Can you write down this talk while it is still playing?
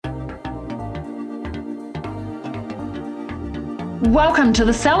Welcome to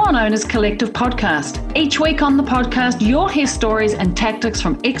the Salon Owners Collective podcast. Each week on the podcast, you'll hear stories and tactics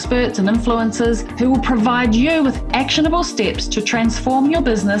from experts and influencers who will provide you with actionable steps to transform your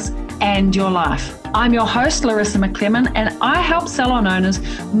business and your life. I'm your host, Larissa McClellan, and I help salon owners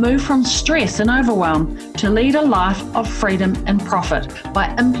move from stress and overwhelm to lead a life of freedom and profit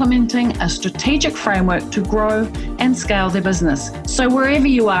by implementing a strategic framework to grow and scale their business. So wherever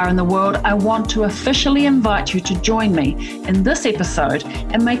you are in the world, I want to officially invite you to join me in this episode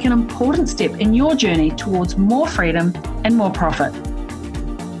and make an important step in your journey towards more freedom and more profit.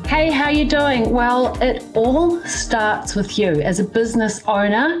 Hey, how you doing? Well, it all starts with you as a business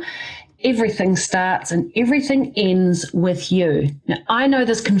owner. Everything starts and everything ends with you. Now, I know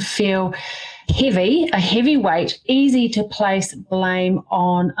this can feel heavy, a heavy weight, easy to place blame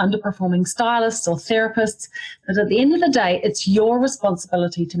on underperforming stylists or therapists, but at the end of the day, it's your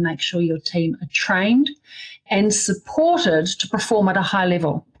responsibility to make sure your team are trained and supported to perform at a high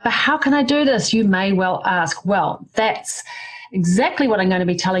level. But how can I do this? You may well ask. Well, that's exactly what I'm going to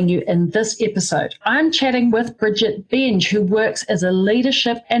be telling you in this episode. I'm chatting with Bridget Benge, who works as a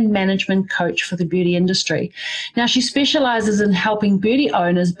leadership and management coach for the beauty industry. Now, she specializes in helping beauty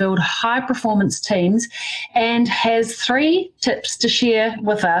owners build high-performance teams and has 3 tips to share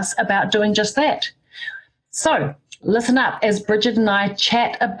with us about doing just that. So, listen up as Bridget and I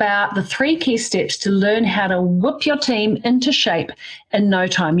chat about the 3 key steps to learn how to whip your team into shape in no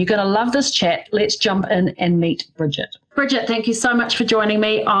time. You're going to love this chat. Let's jump in and meet Bridget. Bridget, thank you so much for joining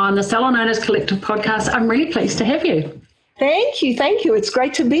me on the Salon Owners Collective podcast. I'm really pleased to have you. Thank you. It's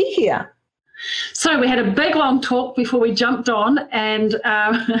great to be here. So we had a big, long talk before we jumped on. And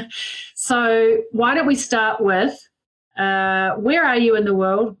so why don't we start with where are you in the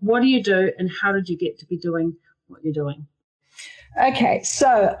world? What do you do? And how did you get to be doing what you're doing? Okay,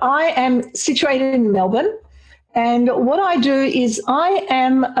 so I am situated in Melbourne. And what I do is I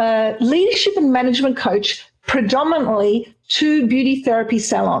am a leadership and management coach predominantly to beauty therapy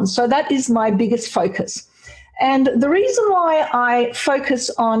salons. So that is my biggest focus. And the reason why I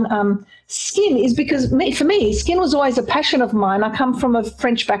focus on skin is because for me, skin was always a passion of mine. I come from a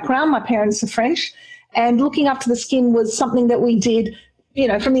French background. My parents are French. And looking after the skin was something that we did,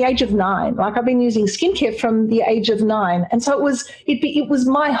 from the age of 9. Like I've been using skincare from the age of 9. And so it was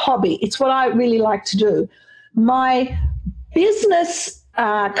my hobby. It's what I really like to do. My business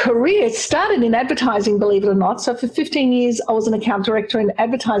career started in advertising, believe it or not. So for 15 years, I was an account director in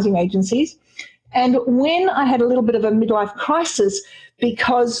advertising agencies. And when I had a little bit of a midlife crisis,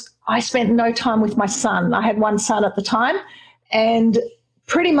 because I spent no time with my son, I had one son at the time, and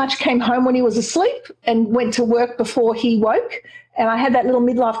pretty much came home when he was asleep and went to work before he woke. And I had that little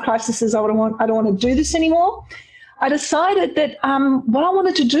midlife crisis as I don't want to do this anymore. I decided that what I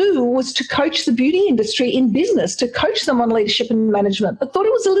wanted to do was to coach the beauty industry in business, to coach them on leadership and management. I thought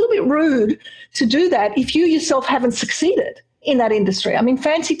it was a little bit rude to do that if you yourself haven't succeeded in that industry. I mean,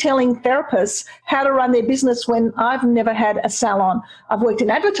 fancy telling therapists how to run their business when I've never had a salon. I've worked in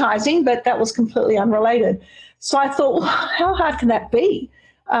advertising, but that was completely unrelated. So I thought, well, how hard can that be?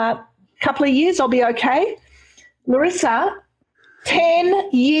 Couple of years, I'll be okay. Larissa, 10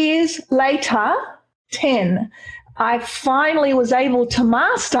 years later, 10, I finally was able to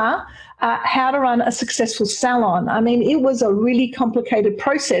master how to run a successful salon. I mean, it was a really complicated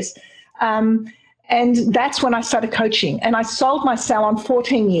process. And that's when I started coaching. And I sold my salon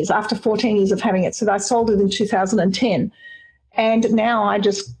after 14 years of having it. So I sold it in 2010. And now I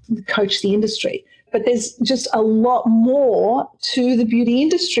just coach the industry. But there's just a lot more to the beauty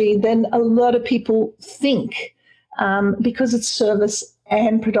industry than a lot of people think because it's service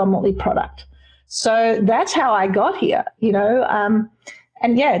and predominantly product. So that's how I got here, and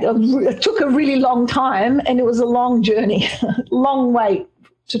yeah, it took a really long time and it was a long journey, long way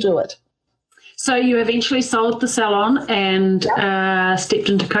to do it. So you eventually sold the salon and stepped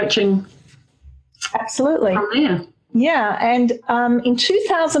into coaching. Absolutely. From there. Yeah. And in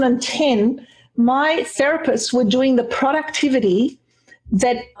 2010, my therapists were doing the productivity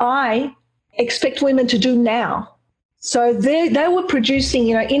that I expect women to do now. So they were producing,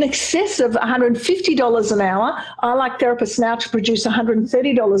 in excess of $150 an hour. I like therapists now to produce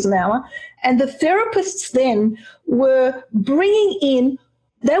 $130 an hour. And the therapists then were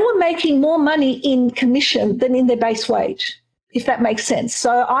they were making more money in commission than in their base wage, if that makes sense.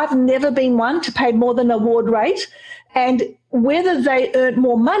 So I've never been one to pay more than award rate. And whether they earned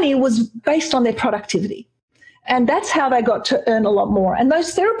more money was based on their productivity. And that's how they got to earn a lot more. And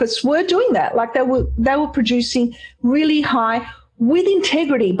those therapists were doing that. Like they were producing really high with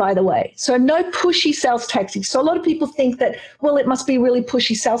integrity, by the way. So no pushy sales tactics. So a lot of people think that, well, it must be really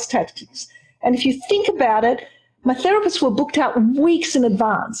pushy sales tactics. And if you think about it, my therapists were booked out weeks in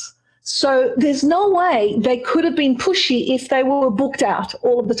advance. So there's no way they could have been pushy if they were booked out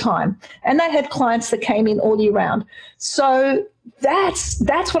all of the time. And they had clients that came in all year round. So that's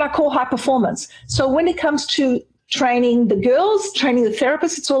what I call high performance. So when it comes to training the girls, training the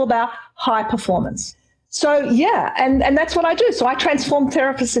therapists, it's all about high performance. So yeah, and that's what I do. So I transform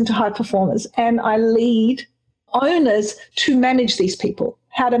therapists into high performers, and I lead owners to manage these people,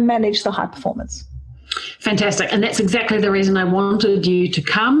 how to manage the high performance. Fantastic. And that's exactly the reason I wanted you to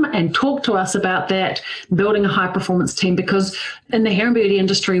come and talk to us about that, building a high performance team, because in the hair and beauty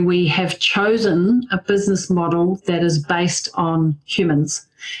industry, we have chosen a business model that is based on humans.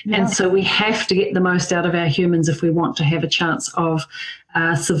 Yeah. And so we have to get the most out of our humans if we want to have a chance of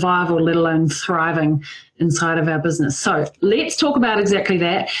survival, let alone thriving inside of our business. So let's talk about exactly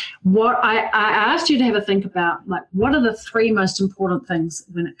that. What I asked you to have a think about, like, what are the three most important things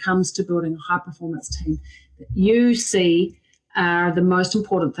when it comes to building a high performance team that you see are the most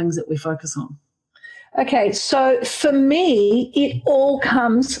important things that we focus on? Okay, so for me, it all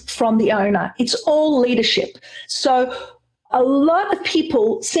comes from the owner. It's all leadership. So a lot of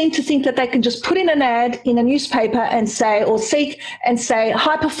people seem to think that they can just put in an ad in a newspaper and say, or seek and say,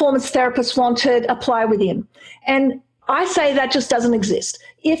 high performance therapist wanted, apply within. And I say that just doesn't exist.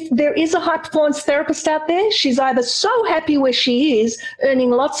 If there is a high performance therapist out there, she's either so happy where she is,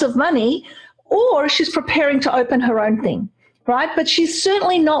 earning lots of money, or she's preparing to open her own thing, right? But she's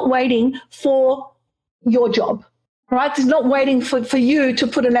certainly not waiting for your job. Right? She's not waiting for you to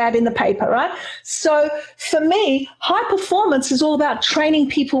put an ad in the paper, right? So for me, high performance is all about training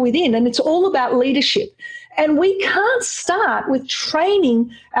people within, and it's all about leadership. And we can't start with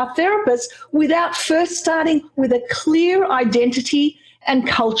training our therapists without first starting with a clear identity and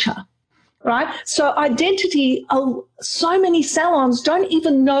culture, right? So identity, so many salons don't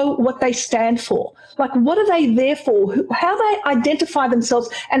even know what they stand for. Like, what are they there for? How they identify themselves,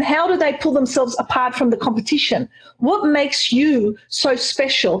 and how do they pull themselves apart from the competition? What makes you so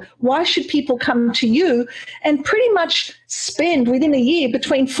special? Why should people come to you? And pretty much spend within a year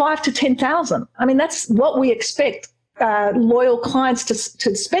between $5,000 to $10,000. I mean, that's what we expect loyal clients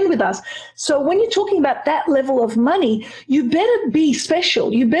to spend with us. So when you're talking about that level of money, you better be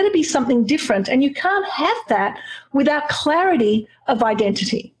special. You better be something different. And you can't have that without clarity of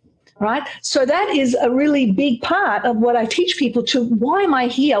identity, right? So that is a really big part of what I teach people to, why am I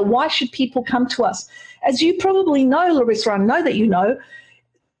here? Why should people come to us? As you probably know, Larissa, I know that you know,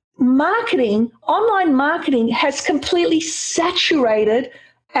 marketing, online marketing has completely saturated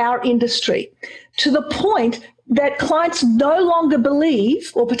our industry to the point that clients no longer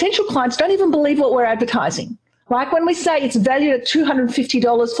believe, or potential clients don't even believe what we're advertising. Like when we say it's valued at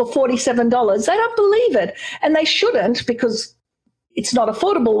 $250 for $47, they don't believe it. And they shouldn't, because it's not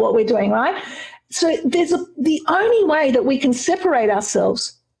affordable what we're doing, right? So the only way that we can separate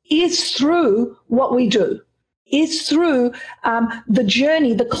ourselves is through what we do, is through the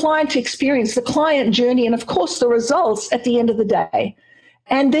journey, the client experience, the client journey, and of course the results at the end of the day.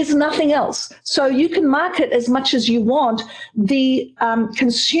 And there's nothing else. So you can market as much as you want. The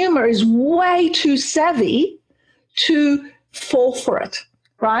consumer is way too savvy to fall for it,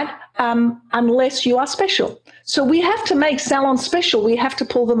 right? Unless you are special. So we have to make salons special. We have to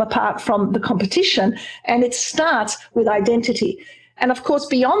pull them apart from the competition. And it starts with identity. And of course,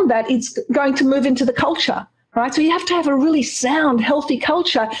 beyond that, it's going to move into the culture. Right? So you have to have a really sound, healthy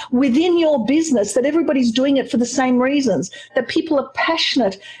culture within your business, that everybody's doing it for the same reasons, that people are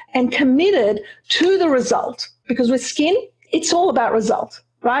passionate and committed to the result. Because with skin, it's all about result,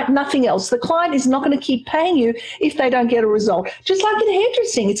 right? Nothing else. The client is not going to keep paying you if they don't get a result. Just like in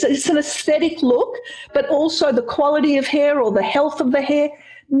hairdressing, it's an aesthetic look, but also the quality of hair or the health of the hair.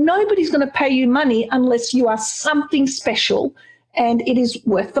 Nobody's going to pay you money unless you are something special and it is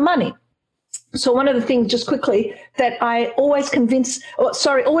worth the money. So one of the things, just quickly, that I always get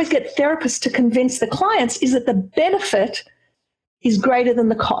therapists to convince the clients is that the benefit is greater than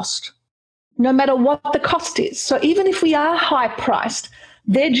the cost, no matter what the cost is. So even if we are high priced,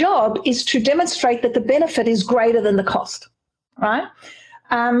 their job is to demonstrate that the benefit is greater than the cost, right?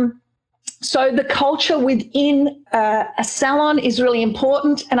 So the culture within a salon is really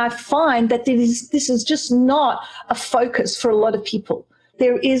important. And I find that this is just not a focus for a lot of people.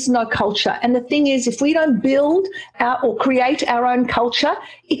 There is no culture. And the thing is, if we don't build or create our own culture,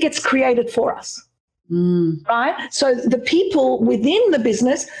 it gets created for us, right? So the people within the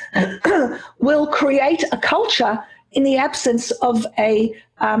business will create a culture in the absence of a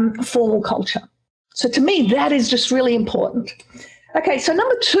formal culture. So to me, that is just really important. Okay, so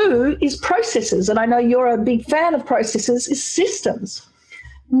number 2 is processes. And I know you're a big fan of processes, is systems.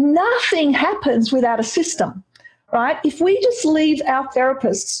 Nothing happens without a system. right? If we just leave our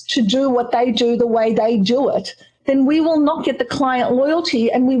therapists to do what they do the way they do it, then we will not get the client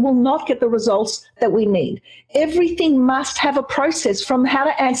loyalty and we will not get the results that we need. Everything must have a process, from how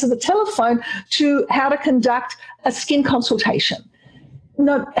to answer the telephone to how to conduct a skin consultation.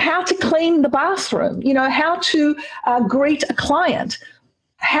 How to clean the bathroom, how to greet a client,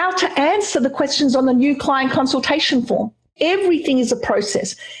 how to answer the questions on the new client consultation form. Everything is a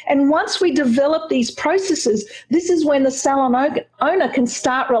process. And once we develop these processes, this is when the salon owner can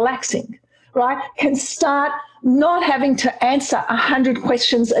start relaxing, right? Can start not having to answer 100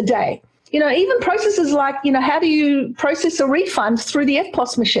 questions a day. Even processes like, how do you process a refund through the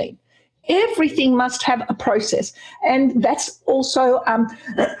FPOS machine? Everything must have a process. And that's also,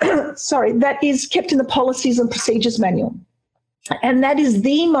 that is kept in the policies and procedures manual. And that is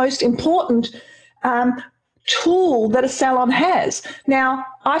the most important tool that a salon has. Now,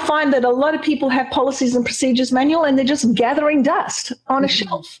 I find that a lot of people have policies and procedures manual and they're just gathering dust on a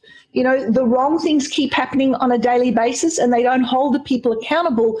shelf. The wrong things keep happening on a daily basis and they don't hold the people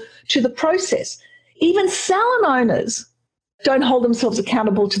accountable to the process. Even salon owners don't hold themselves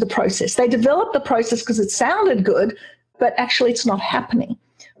accountable to the process. They develop the process because it sounded good, but actually it's not happening,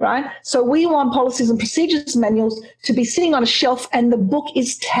 right? So we want policies and procedures manuals to be sitting on a shelf and the book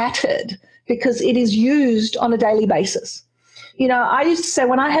is tattered because it is used on a daily basis. I used to say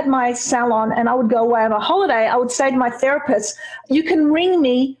when I had my salon and I would go away on a holiday, I would say to my therapist, you can ring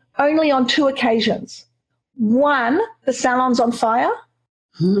me only on 2 occasions. 1, the salon's on fire,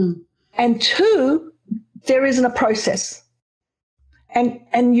 and 2, there isn't a process.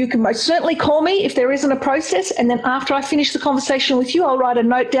 And you can most certainly call me if there isn't a process, and then after I finish the conversation with you, I'll write a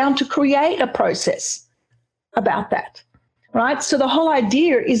note down to create a process about that. Right? So the whole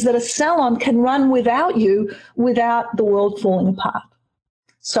idea is that a salon can run without you, without the world falling apart.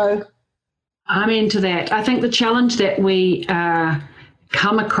 So I'm into that. I think the challenge that we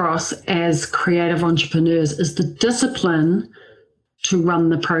come across as creative entrepreneurs is the discipline to run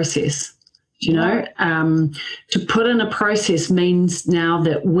the process. To put in a process means now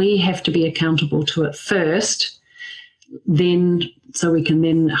that we have to be accountable to it first, then so we can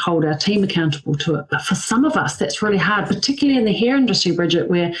then hold our team accountable to it. But for some of us, that's really hard, particularly in the hair industry, Bridget,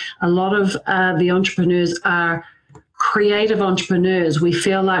 where a lot of the entrepreneurs are creative entrepreneurs. We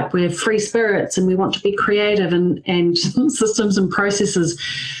feel like we're free spirits and we want to be creative, and systems and processes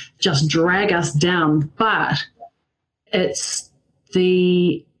just drag us down. But it's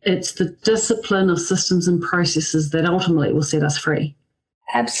the discipline of systems and processes that ultimately will set us free.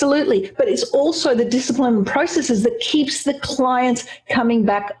 Absolutely. But it's also the discipline and processes that keeps the clients coming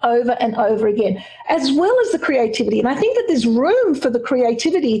back over and over again, as well as the creativity. And I think that there's room for the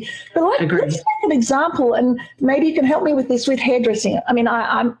creativity. But let's take an example, and maybe you can help me with this with hairdressing. I mean,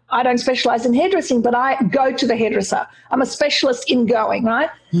 I don't specialize in hairdressing, but I go to the hairdresser. I'm a specialist in going, right?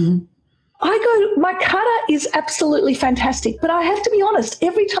 Mm-hmm. My cutter is absolutely fantastic, but I have to be honest,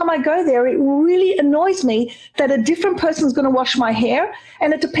 every time I go there, it really annoys me that a different person's going to wash my hair,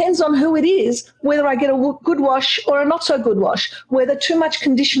 and it depends on who it is, whether I get a good wash or a not so good wash, whether too much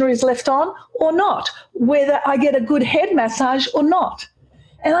conditioner is left on or not, whether I get a good head massage or not.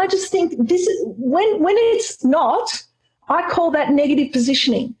 And I just think this is, when it's not, I call that negative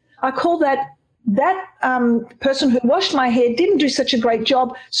positioning. I call that person who washed my hair didn't do such a great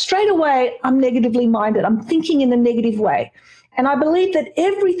job. Straight away, I'm negatively minded. I'm thinking in a negative way. And I believe that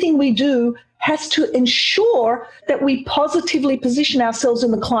everything we do has to ensure that we positively position ourselves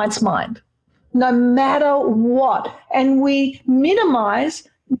in the client's mind, no matter what. And we minimize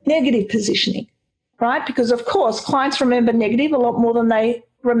negative positioning, right? Because, of course, clients remember negative a lot more than they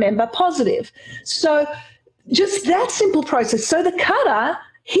remember positive. So just that simple process. So the cutter,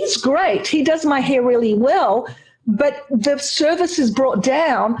 he's great. He does my hair really well, but the service is brought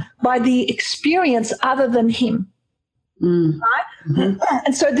down by the experience other than him. Right? Mm-hmm.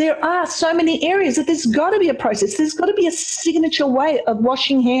 And so there are so many areas that there's got to be a process. There's got to be a signature way of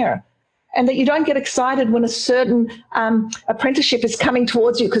washing hair, and that you don't get excited when a certain apprenticeship is coming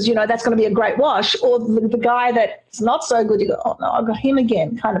towards you because, that's going to be a great wash, or the guy that's not so good, you go, oh, no, I've got him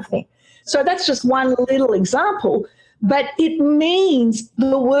again, kind of thing. So that's just one little example. But it means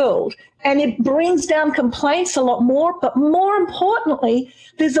the world, and it brings down complaints a lot more. But more importantly,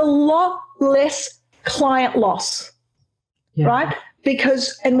 there's a lot less client loss, right?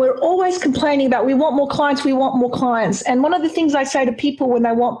 And we're always complaining about we want more clients. And one of the things I say to people when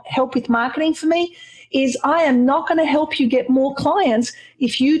they want help with marketing for me is I am not going to help you get more clients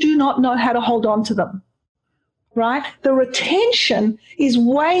if you do not know how to hold on to them. right? The retention is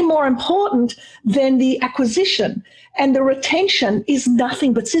way more important than the acquisition. And the retention is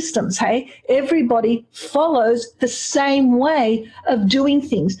nothing but systems, hey? Everybody follows the same way of doing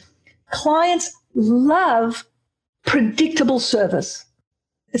things. Clients love predictable service,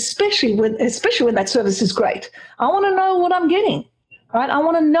 especially when that service is great. I want to know what I'm getting, right? I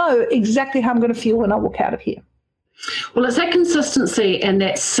want to know exactly how I'm going to feel when I walk out of here. Well, it's that consistency and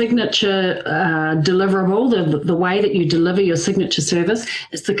that signature deliverable, the way that you deliver your signature service.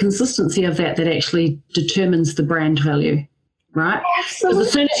 It's the consistency of that actually determines the brand value, right? Absolutely. Because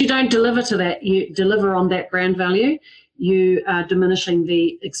as soon as you don't deliver to that, you deliver on that brand value, you are diminishing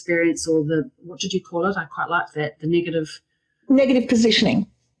the experience, or what did you call it? I quite like that, the negative positioning.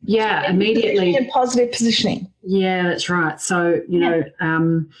 Yeah, immediately. And positive positioning. Yeah, that's right. So,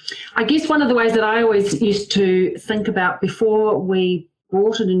 I guess one of the ways that I always used to think about before we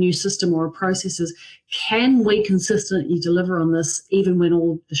brought in a new system or a process is, can we consistently deliver on this even when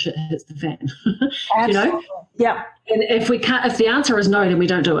all the shit hits the fan? Absolutely. Yeah. And if the answer is no, then we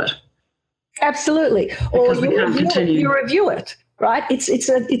don't do it. Absolutely. Because we can't continue. You review it, right? This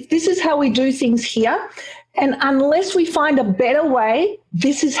is how we do things here. And unless we find a better way,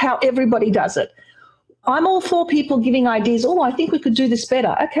 this is how everybody does it. I'm all for people giving ideas. Oh, I think we could do this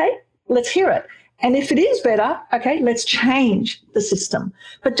better. Okay, let's hear it. And if it is better, okay, let's change the system.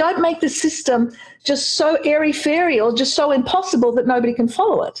 But don't make the system just so airy-fairy or just so impossible that nobody can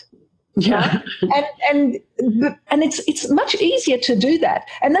follow it. Yeah. And it's much easier to do that.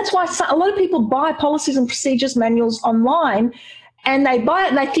 And that's why a lot of people buy policies and procedures manuals online, and they buy it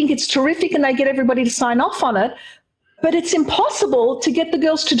and they think it's terrific and they get everybody to sign off on it. But it's impossible to get the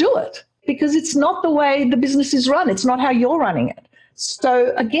girls to do it because it's not the way the business is run. It's not how you're running it.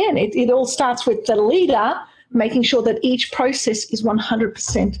 So again, it all starts with the leader making sure that each process is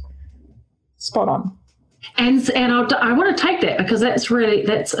 100% spot on. And I want to take that because that's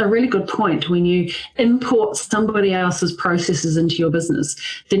a really good point. When you import somebody else's processes into your business,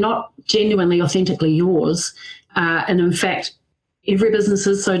 they're not genuinely, authentically yours. And in fact, every business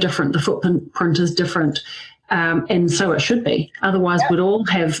is so different. The footprint is different. And so it should be. Otherwise, we'd all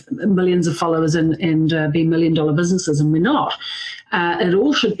have millions of followers and be $1 million businesses, and we're not. It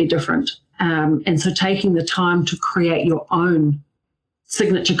all should be different. And so taking the time to create your own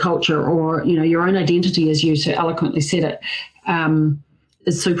signature culture, or your own identity, as you so eloquently said it,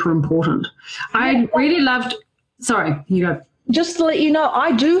 is super important. I really loved. Sorry, you go. Just to let you know,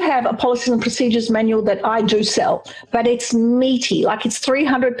 I do have a policies and procedures manual that I do sell, but it's meaty, like it's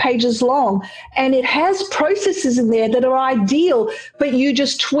 300 pages long, and it has processes in there that are ideal, but you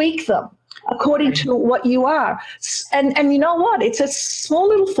just tweak them according to what you are. And you know what? It's a small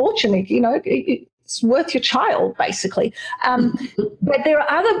little fortune, it's worth your child, basically. But there are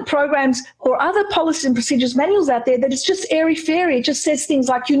other programs or other policies and procedures manuals out there that it's just airy-fairy. It just says things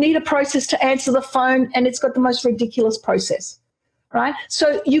like you need a process to answer the phone, and it's got the most ridiculous process, right?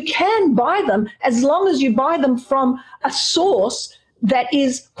 So you can buy them as long as you buy them from a source that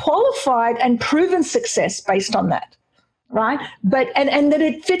is qualified and proven success based on that, right? But and that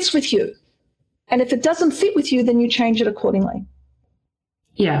it fits with you. And if it doesn't fit with you, then you change it accordingly.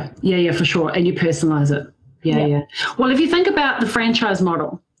 Yeah, for sure. And you personalize it. Yeah. Well, if you think about the franchise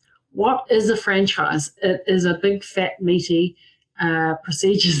model, what is a franchise? It is a big, fat, meaty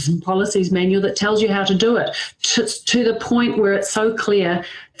procedures and policies manual that tells you how to do it to the point where it's so clear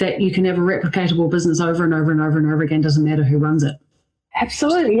that you can have a replicatable business over and over and over and over again. Doesn't matter who runs it.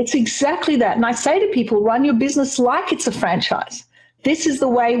 Absolutely. It's exactly that. And I say to people, run your business like it's a franchise. This is the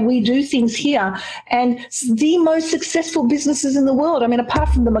way we do things here. And the most successful businesses in the world, I mean, apart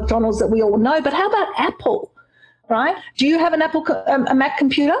from the McDonald's that we all know, but how about Apple, right? Do you have a Mac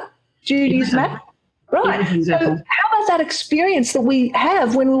computer? Do you use Mac? Right. So how about that experience that we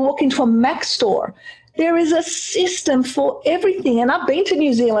have when we walk into a Mac store? There is a system for everything. And I've been to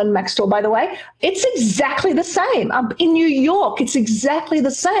New Zealand Mac store, by the way. It's exactly the same. In New York, it's exactly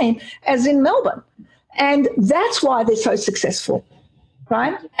the same as in Melbourne. And that's why they're so successful.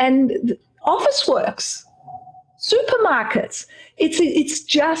 Right? And Officeworks, supermarkets, it's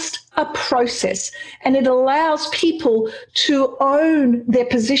just a process, and it allows people to own their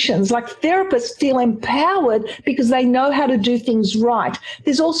positions. Like therapists feel empowered because they know how to do things right.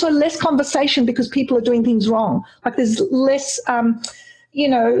 There's also less conversation because people are doing things wrong. Like there's less,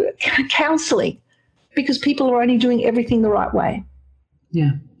 counseling because people are only doing everything the right way.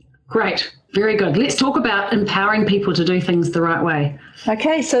 Yeah. Great. Very good. Let's talk about empowering people to do things the right way.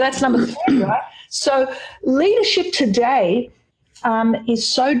 Okay, so that's number 3, right? So leadership today is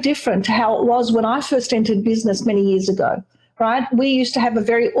so different to how it was when I first entered business many years ago, right? We used to have a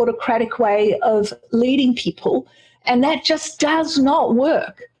very autocratic way of leading people, and that just does not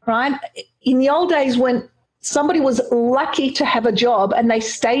work, right? In the old days when somebody was lucky to have a job and they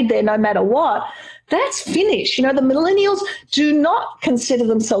stayed there no matter what, that's finished. The millennials do not consider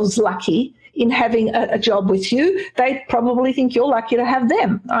themselves lucky in having a job with you. They probably think you're lucky to have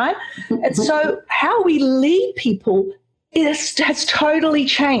them, right? And so how we lead people has totally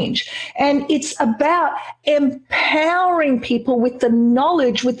changed. And it's about empowering people with the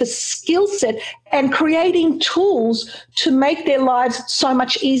knowledge, with the skill set, and creating tools to make their lives so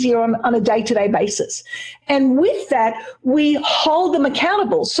much easier on a day-to-day basis. And with that, we hold them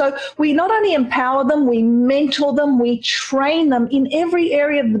accountable. So we not only empower them, we mentor them, we train them in every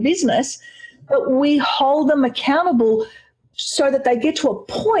area of the business, but we hold them accountable so that they get to a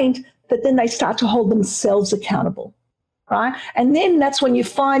point that then they start to hold themselves accountable. Right? And then that's when you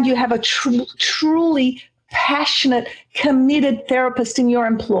find you have a truly passionate, committed therapist in your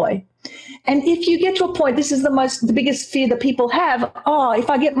employ. And if you get to a point, this is the biggest fear that people have, if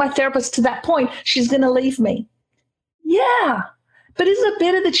I get my therapist to that point, she's going to leave me. Yeah. But isn't it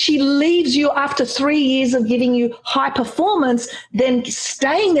better that she leaves you after 3 years of giving you high performance than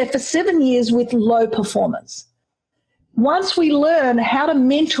staying there for 7 years with low performance? Once we learn how to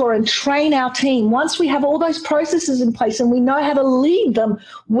mentor and train our team, once we have all those processes in place and we know how to lead them,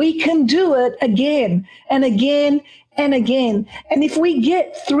 we can do it again and again and again. And if we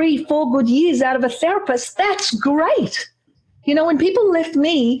get 3-4 good years out of a therapist, that's great. When people left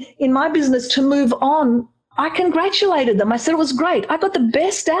me in my business to move on, I congratulated them. I said it was great. I got the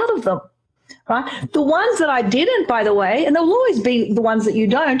best out of them. Right? The ones that I didn't, by the way, and there will always be the ones that you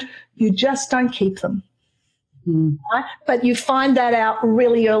just don't keep them. Right? But you find that out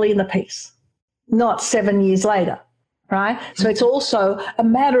really early in the piece, not 7 years later, right? So it's also a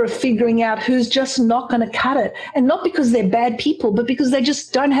matter of figuring out who's just not going to cut it, and not because they're bad people, but because they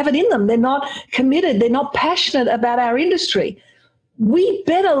just don't have it in them. They're not committed. They're not passionate about our industry. We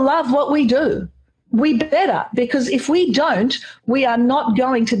better love what we do. We better, because if we don't, we are not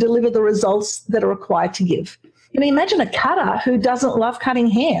going to deliver the results that are required to give. Imagine a cutter who doesn't love cutting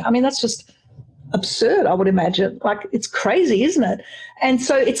hair. That's just absurd, I would imagine. Like, it's crazy, isn't it? And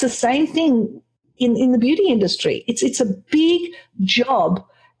so it's the same thing in the beauty industry. It's a big job.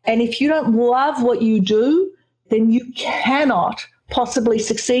 And if you don't love what you do, then you cannot possibly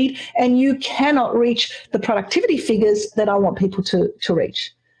succeed, and you cannot reach the productivity figures that I want people to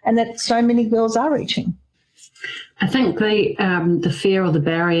reach, and that so many girls are reaching. I think the fear or the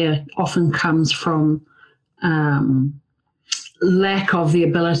barrier often comes from lack of the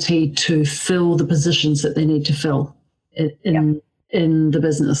ability to fill the positions that they need to fill in the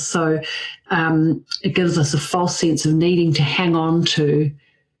business. So it gives us a false sense of needing to hang on to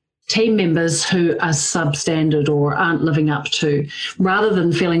team members who are substandard or aren't living up to, rather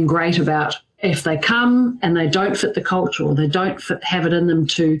than feeling great about if they come and they don't fit the culture or they don't have it in them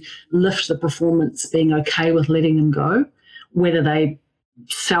to lift the performance, being okay with letting them go, whether they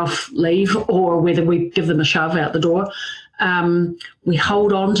self-leave or whether we give them a shove out the door. We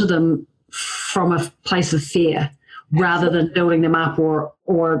hold on to them from a place of fear rather than building them up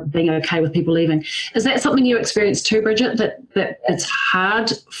or being okay with people leaving. Is that something you experience too, Bridget, that it's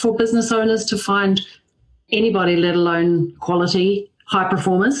hard for business owners to find anybody, let alone quality high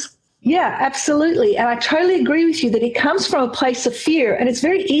performers? Yeah, absolutely. And I totally agree with you that it comes from a place of fear. And it's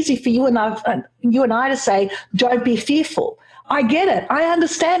very easy for you and I to say, don't be fearful. I get it. I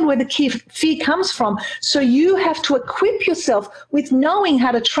understand where the fear comes from. So you have to equip yourself with knowing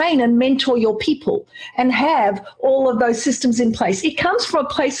how to train and mentor your people and have all of those systems in place. It comes from a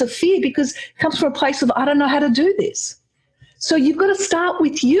place of fear because it comes from a place of, I don't know how to do this. So you've got to start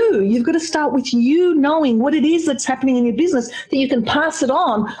with you. You've got to start with you knowing what it is that's happening in your business, that you can pass it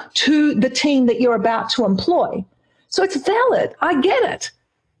on to the team that you're about to employ. So it's valid. I get it.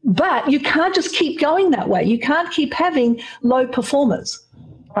 But you can't just keep going that way. You can't keep having low performers,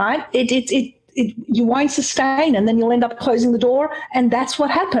 right? You won't sustain, and then you'll end up closing the door, and that's what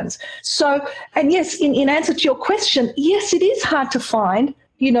happens. So, and yes, in answer to your question, yes, it is hard to find,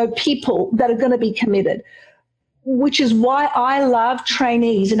 people that are going to be committed, which is why I love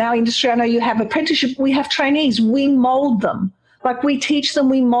trainees. In our industry, I know you have apprenticeship, we have trainees, we mold them. Like, we teach them,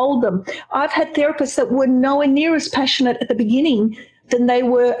 we mold them. I've had therapists that were nowhere near as passionate at the beginning than they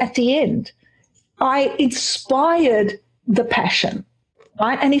were at the end. I inspired the passion,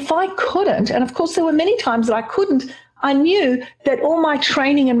 right? And if I couldn't, and of course there were many times that I couldn't, I knew that all my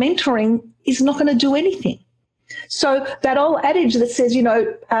training and mentoring is not going to do anything. So that old adage that says,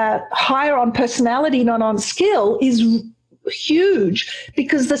 hire on personality, not on skill, is huge,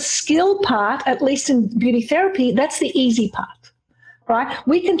 because the skill part, at least in beauty therapy, that's the easy part. Right?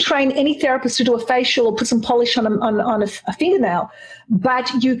 We can train any therapist to do a facial or put some polish on a fingernail,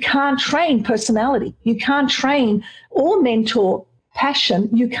 but you can't train personality. You can't train or mentor passion.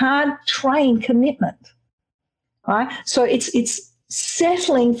 You can't train commitment. Right? So it's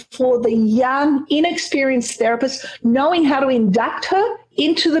settling for the young, inexperienced therapist, knowing how to induct her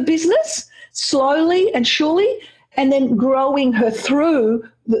into the business slowly and surely, and then growing her through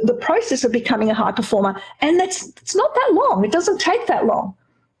the process of becoming a high performer. And it's not that long. It doesn't take that long,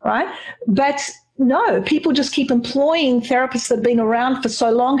 right? But no, people just keep employing therapists that have been around for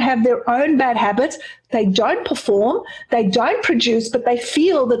so long, have their own bad habits. They don't perform, they don't produce, but they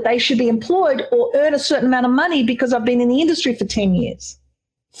feel that they should be employed or earn a certain amount of money because I've been in the industry for 10 years.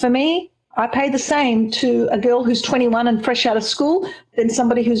 For me, I pay the same to a girl who's 21 and fresh out of school than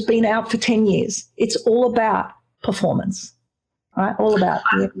somebody who's been out for 10 years. It's all about performance, right? All about.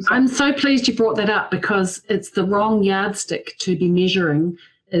 I'm so pleased you brought that up, because it's the wrong yardstick to be measuring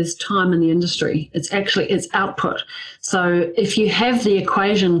is time in the industry. It's output. So if you have the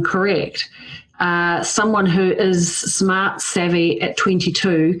equation correct, someone who is smart, savvy at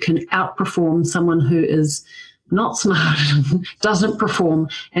 22 can outperform someone who is not smart, doesn't perform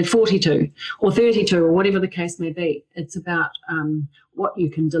at 42 or 32 or whatever the case may be. It's about what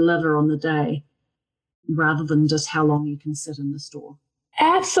you can deliver on the day, rather than just how long you can sit in the store.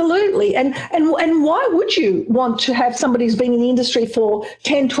 Absolutely. And why would you want to have somebody who's been in the industry for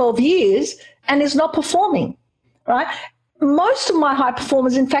 10, 12 years and is not performing, right? Most of my high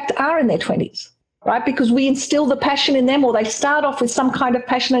performers, in fact, are in their 20s, right? Because we instill the passion in them, or they start off with some kind of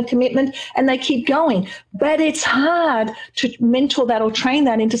passion and commitment and they keep going. But it's hard to mentor that or train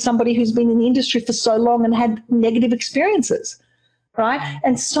that into somebody who's been in the industry for so long and had negative experiences. Right?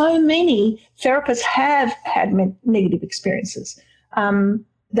 And so many therapists have had negative experiences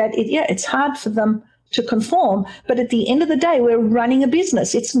that it's hard for them to conform. But at the end of the day, we're running a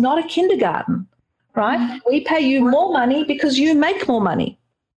business. It's not a kindergarten, right? Mm-hmm. We pay you more money because you make more money.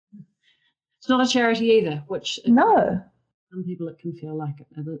 It's not a charity either, which no. Some people it can feel like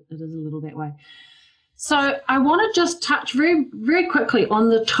it is a little that way. So I want to just touch very, very quickly on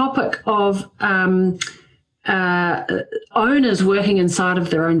the topic of owners working inside of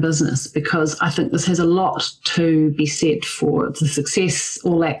their own business, because I think this has a lot to be said for the success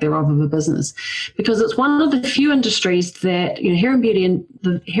or lack thereof of a business, because it's one of the few industries that, hair and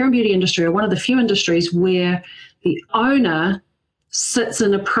beauty industry are one of the few industries where the owner sits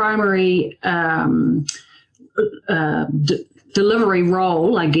in a primary delivery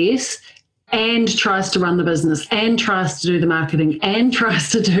role, I guess, and tries to run the business, and tries to do the marketing, and tries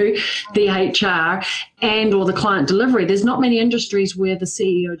to do the HR and or the client delivery. There's not many industries where the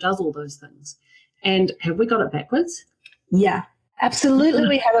CEO does all those things. And have we got it backwards? Yeah, absolutely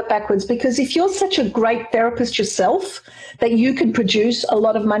we have it backwards, because if you're such a great therapist yourself that you can produce a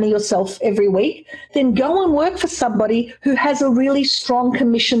lot of money yourself every week, then go and work for somebody who has a really strong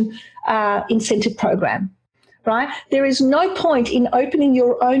commission incentive program. Right? There is no point in opening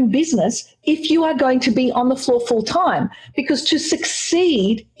your own business if you are going to be on the floor full time, because to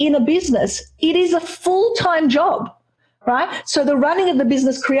succeed in a business, it is a full-time job, right? So the running of the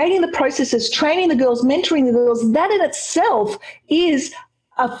business, creating the processes, training the girls, mentoring the girls, that in itself is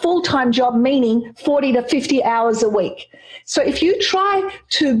a full-time job, meaning 40 to 50 hours a week. So if you try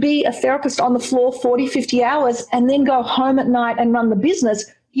to be a therapist on the floor 40, 50 hours and then go home at night and run the business,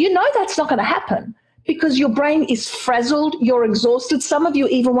 that's not going to happen. Because your brain is frazzled, you're exhausted. Some of you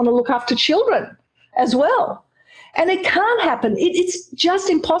even want to look after children as well. And it can't happen. It's just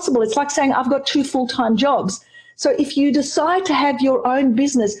impossible. It's like saying, I've got 2 full-time jobs. So if you decide to have your own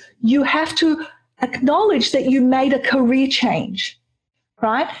business, you have to acknowledge that you made a career change,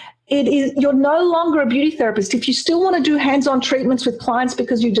 right? You're no longer a beauty therapist. If you still want to do hands-on treatments with clients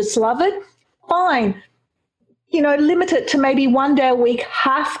because you just love it, fine. Limit it to maybe 1 day a week,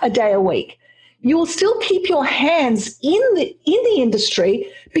 half a day a week. You will still keep your hands in the industry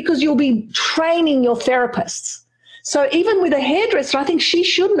because you'll be training your therapists. So even with a hairdresser, I think she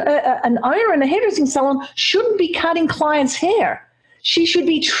shouldn't, an owner in a hairdressing salon shouldn't be cutting clients' hair. She should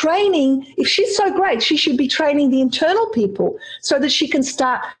be training, if she's so great, she should be training the internal people so that she can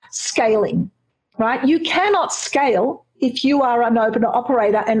start scaling, right? You cannot scale if you are an open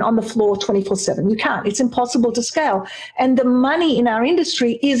operator and on the floor 24/7. You can't. It's impossible to scale. And the money in our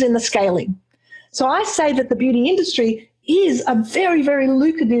industry is in the scaling. So I say that the beauty industry is a very, very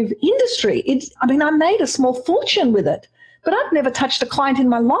lucrative industry. I made a small fortune with it, but I've never touched a client in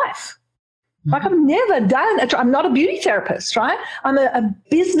my life. Like I've never done it. I'm not a beauty therapist, right? I'm a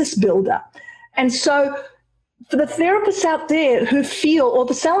business builder. And so for the therapists out there who feel, or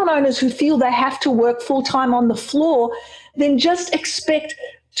the salon owners who feel they have to work full-time on the floor, then just expect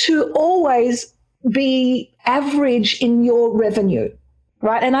to always be average in your revenue,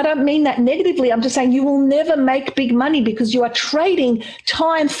 right? And I don't mean that negatively. I'm just saying you will never make big money because you are trading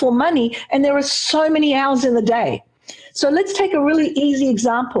time for money, and there are so many hours in the day. So let's take a really easy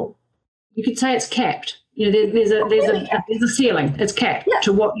example. You could say it's capped. There's a ceiling. It's capped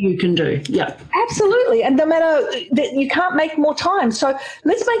to what you can do. Yeah, absolutely. And no matter that, you can't make more time. So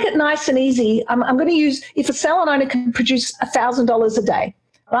let's make it nice and easy. I'm going to use, if a salon owner can produce $1,000 a day,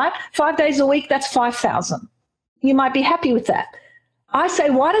 right? 5 days a week, that's $5,000. You might be happy with that. I say,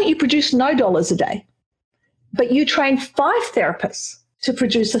 why don't you produce no dollars a day, but you train 5 therapists to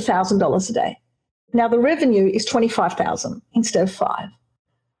produce $1,000 a day. Now the revenue is $25,000 instead of 5.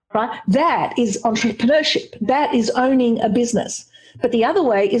 Right? That is entrepreneurship. That is owning a business. But the other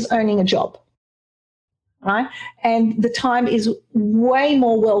way is owning a job. Right? And the time is way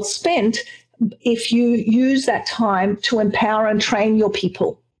more well spent if you use that time to empower and train your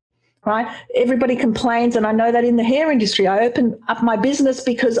people. Right? Everybody complains, and I know that in the hair industry. I opened up my business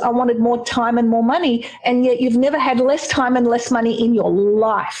because I wanted more time and more money, and yet you've never had less time and less money in your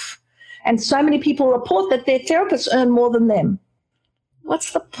life. And so many people report that their therapists earn more than them.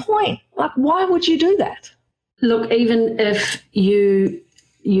 What's the point? Like, why would you do that? Look, even if you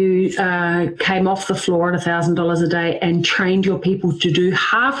came off the floor at $1,000 a day and trained your people to do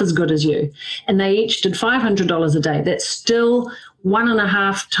half as good as you, and they each did $500 a day, that's still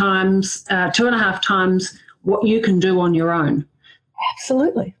 1.5 times, 2.5 times what you can do on your own.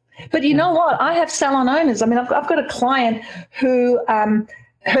 Absolutely. But you know what? I have salon owners. I mean, I've got a client who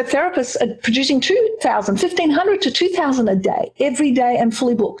her therapists are producing $1,500 to $2,000 a day, every day, and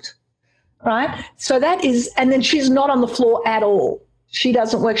fully booked, right? So that is, and then she's not on the floor at all. She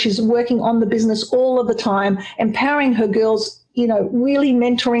doesn't work. She's working on the business all of the time, empowering her girls, really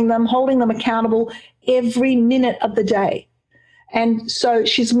mentoring them, holding them accountable every minute of the day. And so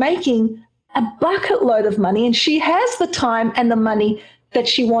she's making a bucket load of money, and she has the time and the money that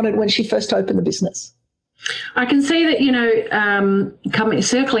she wanted when she first opened the business. I can see that,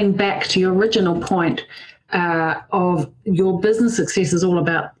 circling back to your original point of your business success is all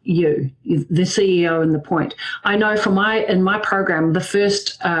about you, the CEO and the point. I know in my program, the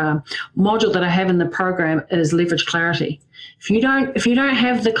first module that I have in the program is leverage clarity. If you don't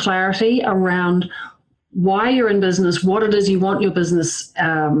have the clarity around why you're in business, what it is you want your business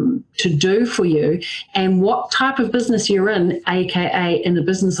to do for you, and what type of business you're in, aka in the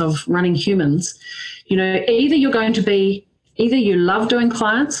business of running humans, either you love doing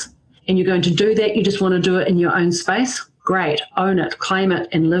clients and you're going to do that, you just want to do it in your own space, great, own it, claim it,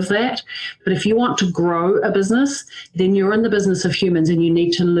 and live that. But if you want to grow a business, then you're in the business of humans, and you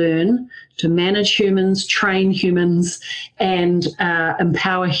need to learn to manage humans, train humans, and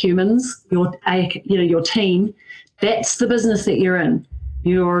empower humans, your team. That's the business that you're in.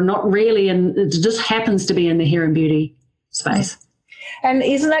 You're not really it just happens to be in the hair and beauty space. And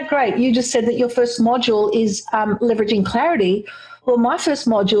isn't that great? You just said that your first module is leveraging clarity. Well, my first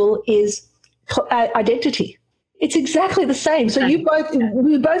module is identity. It's exactly the same. So we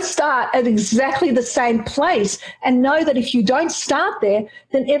both start at exactly the same place, and know that if you don't start there,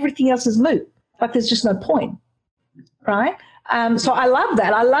 then everything else is moot. Like, there's just no point, right? So I love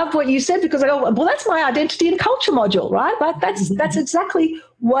that. I love what you said, because I go, well, that's my identity and culture module, right? Like, that's exactly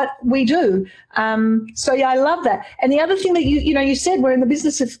what we do. So yeah, I love that. And the other thing that you said, we're in the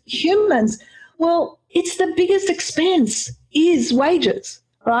business of humans. Well, it's the biggest expense is wages,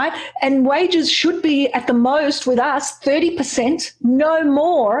 right? And wages should be at the most with us 30%, no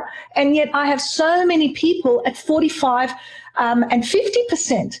more. And yet I have so many people at 45 and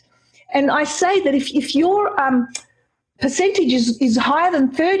 50%. And I say that if your percentage is higher than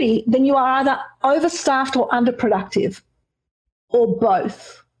 30, then you are either overstaffed or underproductive, or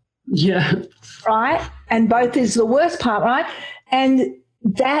both. Yeah. Right? And both is the worst part, right? And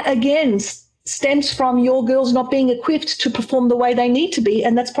that, again, stems from your girls not being equipped to perform the way they need to be.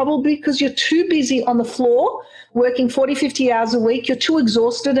 And that's probably because you're too busy on the floor, working 40, 50 hours a week. You're too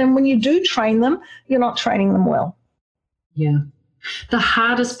exhausted. And when you do train them, you're not training them well. Yeah. The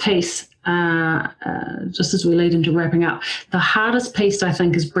hardest piece, just as we lead into wrapping up, the hardest piece, I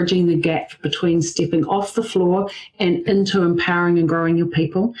think, is bridging the gap between stepping off the floor and into empowering and growing your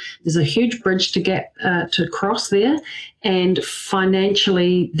people. There's a huge bridge to cross there. And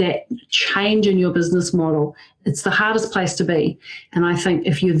financially, that change in your business model, it's the hardest place to be. And I think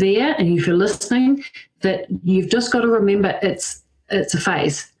if you're there and if you're listening, that you've just got to remember it's a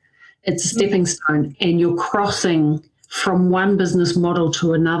phase. It's a stepping stone, and you're crossing from one business model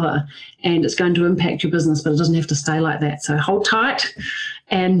to another, and it's going to impact your business, but it doesn't have to stay like that. So hold tight.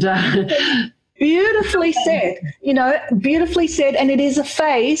 And beautifully said, beautifully said. And it is a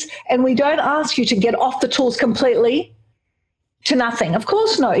phase, and we don't ask you to get off the tools completely to nothing. Of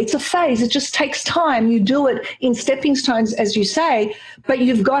course, no, it's a phase. It just takes time. You do it in stepping stones, as you say, but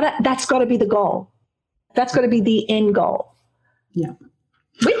that's got to be the goal. That's got to be the end goal. Yeah.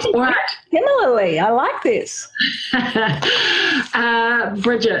 All right. Similarly, I like this.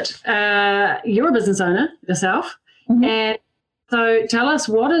 Bridget, you're a business owner yourself. Mm-hmm. And so tell us,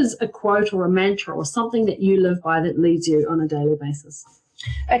 what is a quote or a mantra or something that you live by that leads you on a daily basis?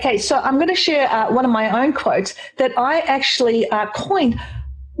 Okay, so I'm going to share one of my own quotes that I actually coined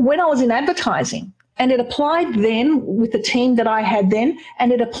when I was in advertising. And it applied then with the team that I had then,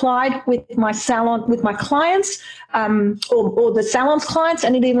 and it applied with my salon, with my clients, or the salon's clients,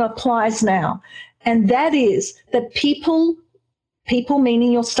 and it even applies now. And that is that people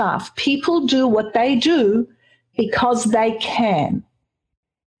meaning your staff, people do what they do because they can,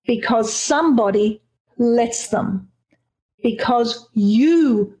 because somebody lets them, because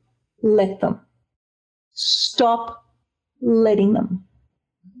you let them. Stop letting them.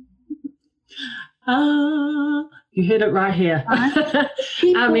 You heard it right here.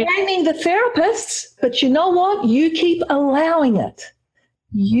 Keep blaming the therapists, but you know what? You keep allowing it.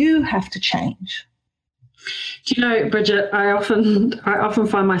 You have to change. Do you know, Bridget, I often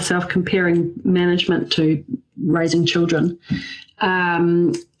find myself comparing management to raising children.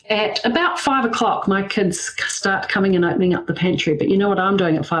 At about 5 o'clock, my kids start coming and opening up the pantry. But you know what I'm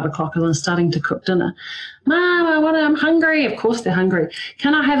doing at 5 o'clock is I'm starting to cook dinner. Mom, I'm hungry. Of course they're hungry.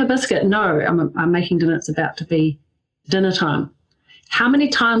 Can I have a biscuit? No, I'm making dinner. It's about to be dinner time. How many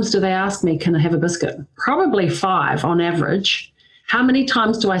times do they ask me, can I have a biscuit? Probably 5 on average. How many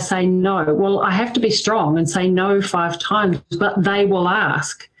times do I say no? Well, I have to be strong and say no 5 times, but they will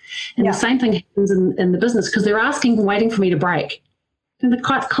ask. And the same thing happens in the business because they're asking and waiting for me to break. And they're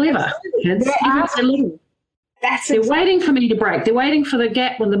quite clever kids. They're waiting for me to break. They're waiting for the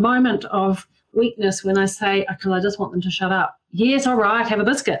gap when the moment of weakness when I say, because I just want them to shut up. Yes, all right, have a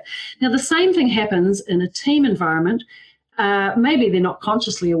biscuit. Now, the same thing happens in a team environment. Maybe they're not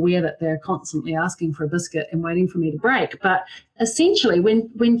consciously aware that they're constantly asking for a biscuit and waiting for me to break. But essentially,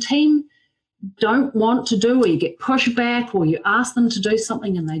 when team don't want to do, or you get pushed back, or you ask them to do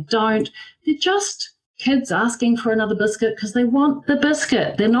something and they don't, they're just kids asking for another biscuit because they want the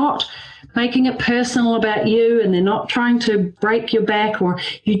biscuit. They're not making it personal about you, and they're not trying to break your back, or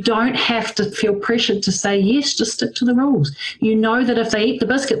you don't have to feel pressured to say yes, just stick to the rules. You know that if they eat the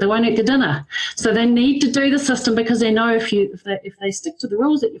biscuit, they won't eat the dinner. So they need to do the system because they know if they stick to the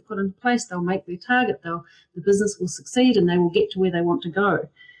rules that you've put into place, they'll make their target, the business will succeed and they will get to where they want to go.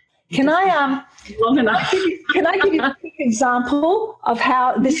 Can I give you a quick example of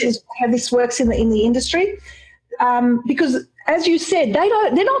how this works in the industry? Because as you said,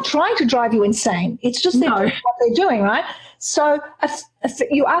 they're not trying to drive you insane. It's just what they're doing, right? So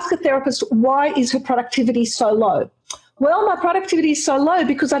you ask a therapist, why is her productivity so low? Well, my productivity is so low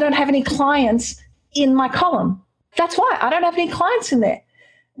because I don't have any clients in my column. That's why I don't have any clients in there.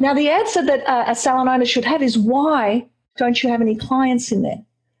 Now, the answer that a salon owner should have is, why don't you have any clients in there?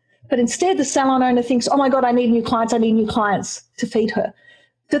 But instead, the salon owner thinks, oh, my God, I need new clients to feed her.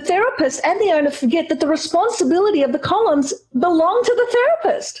 The therapist and the owner forget that the responsibility of the columns belong to the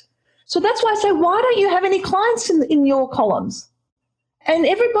therapist. So that's why I say, why don't you have any clients in your columns? And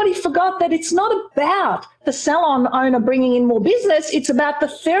everybody forgot that it's not about the salon owner bringing in more business. It's about the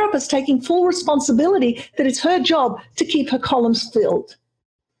therapist taking full responsibility that it's her job to keep her columns filled.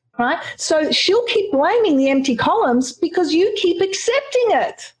 Right? So she'll keep blaming the empty columns because you keep accepting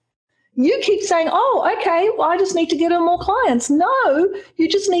it. You keep saying, oh, okay, well, I just need to get her more clients. No, you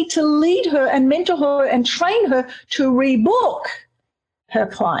just need to lead her and mentor her and train her to rebook her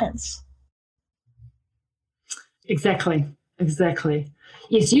clients. Exactly.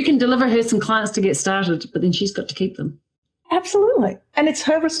 Yes, you can deliver her some clients to get started, but then she's got to keep them. Absolutely. And it's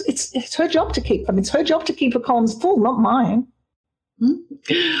her job to keep them. It's her job to keep her columns full, not mine.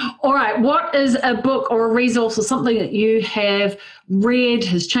 All right. What is a book or a resource or something that you have read,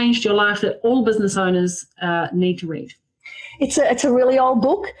 has changed your life, that all business owners need to read? It's a really old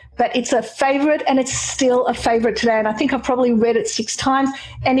book, but it's a favorite, and it's still a favorite today. And I think I've probably read it 6 times,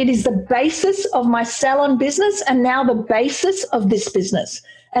 and it is the basis of my salon business and now the basis of this business.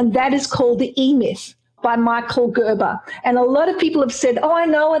 And that is called The E-Myth by Michael Gerber. And a lot of people have said, oh, I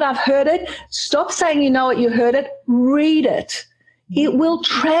know it, I've heard it. Stop saying you know it, you heard it. Read it. It will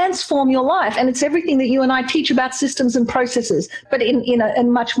transform your life. And it's everything that you and I teach about systems and processes, but in a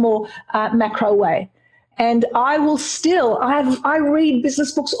much more macro way. And I read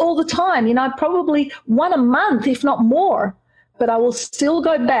business books all the time, probably one a month, if not more, but I will still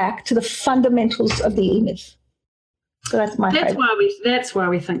go back to the fundamentals of the E-Myth. So that's my favorite. That's why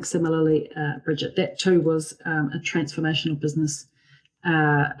we think similarly, Bridget. That too was a transformational business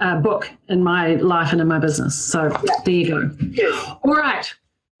book in my life and in my business. So There you go. Good. All right.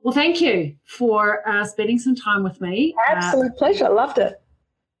 Well, thank you for spending some time with me. Absolute pleasure. I loved it.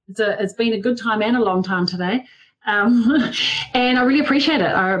 It's been a good time and a long time today. And I really appreciate it.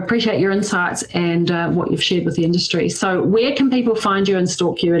 I appreciate your insights and what you've shared with the industry. So where can people find you and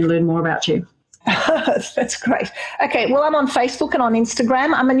stalk you and learn more about you? That's great. Okay, well, I'm on Facebook and on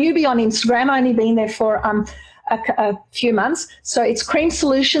Instagram. I'm a newbie on Instagram. I've only been there for a few months. So it's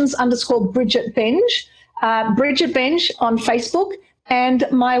creamsolutions_Bridget Benge. Bridget Benge on Facebook. And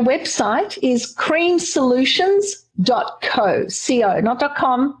my website is creamsolutions.co, C-O, not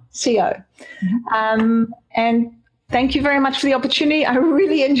 .com, C-O. And thank you very much for the opportunity. I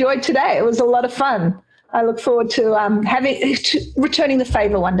really enjoyed today. It was a lot of fun. I look forward to returning the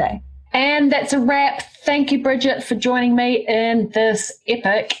favor one day. And that's a wrap. Thank you, Bridget, for joining me in this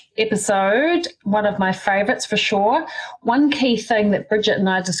epic episode, one of my favorites for sure. One key thing that Bridget and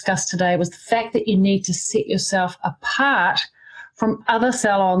I discussed today was the fact that you need to set yourself apart from other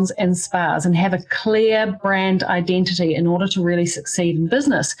salons and spas and have a clear brand identity in order to really succeed in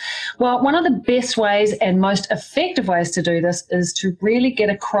business. Well, one of the best ways and most effective ways to do this is to really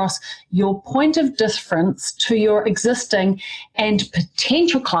get across your point of difference to your existing and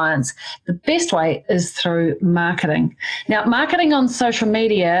potential clients. The best way is through marketing. Now, marketing on social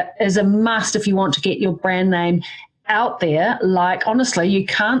media is a must if you want to get your brand name out there. Like, honestly, you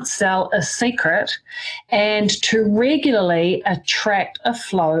can't sell a secret, and to regularly attract a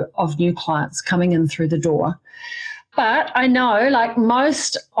flow of new clients coming in through the door. But I know, like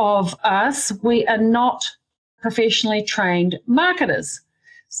most of us, we are not professionally trained marketers.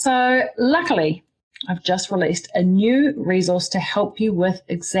 So luckily, I've just released a new resource to help you with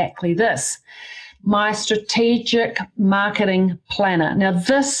exactly this. My strategic marketing planner. Now,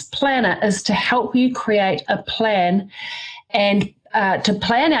 this planner is to help you create a plan and to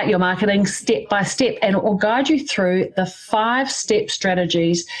plan out your marketing step by step, and it will guide you through the 5-step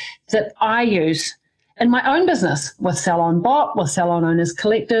strategies that I use in my own business with Salon Bot, with Salon Owners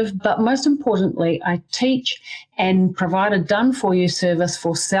Collective, but most importantly, I teach and provide a done-for-you service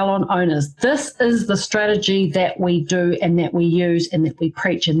for salon owners. This is the strategy that we do and that we use and that we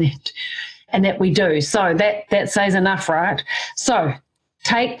preach and that we do. So that says enough, right? So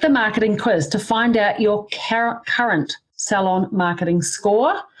take the marketing quiz to find out your current salon marketing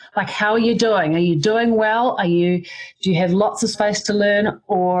score. Like, how are you doing? Are you doing well? Do you have lots of space to learn,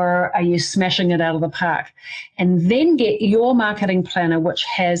 or are you smashing it out of the park? And then get your marketing planner, which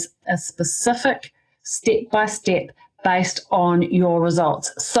has a specific step-by-step based on your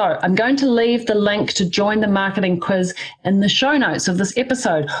results. So I'm going to leave the link to join the marketing quiz in the show notes of this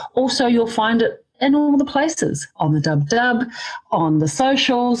episode. Also, you'll find it in all the places, on the Dub, on the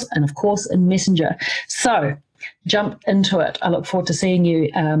socials, and of course in Messenger. So jump into it. I look forward to seeing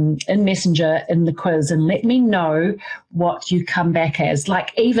you in Messenger in the quiz, and let me know what you come back as.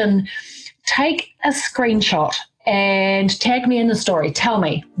 Like, even take a screenshot and tag me in the story. Tell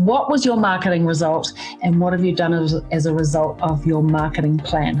me, what was your marketing result and what have you done as a result of your marketing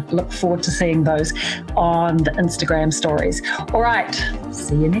plan? Look forward to seeing those on the Instagram stories. All right,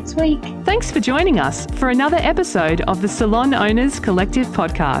 see you next week. Thanks for joining us for another episode of the Salon Owners Collective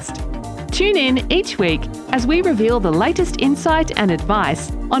podcast. Tune in each week as we reveal the latest insight and advice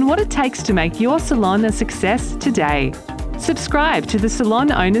on what it takes to make your salon a success today. Subscribe to the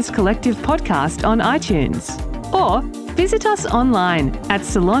Salon Owners Collective podcast on iTunes, or visit us online at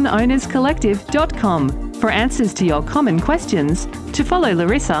salonownerscollective.com for answers to your common questions, to follow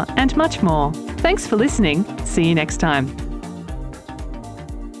Larissa, and much more. Thanks for listening. See you next time.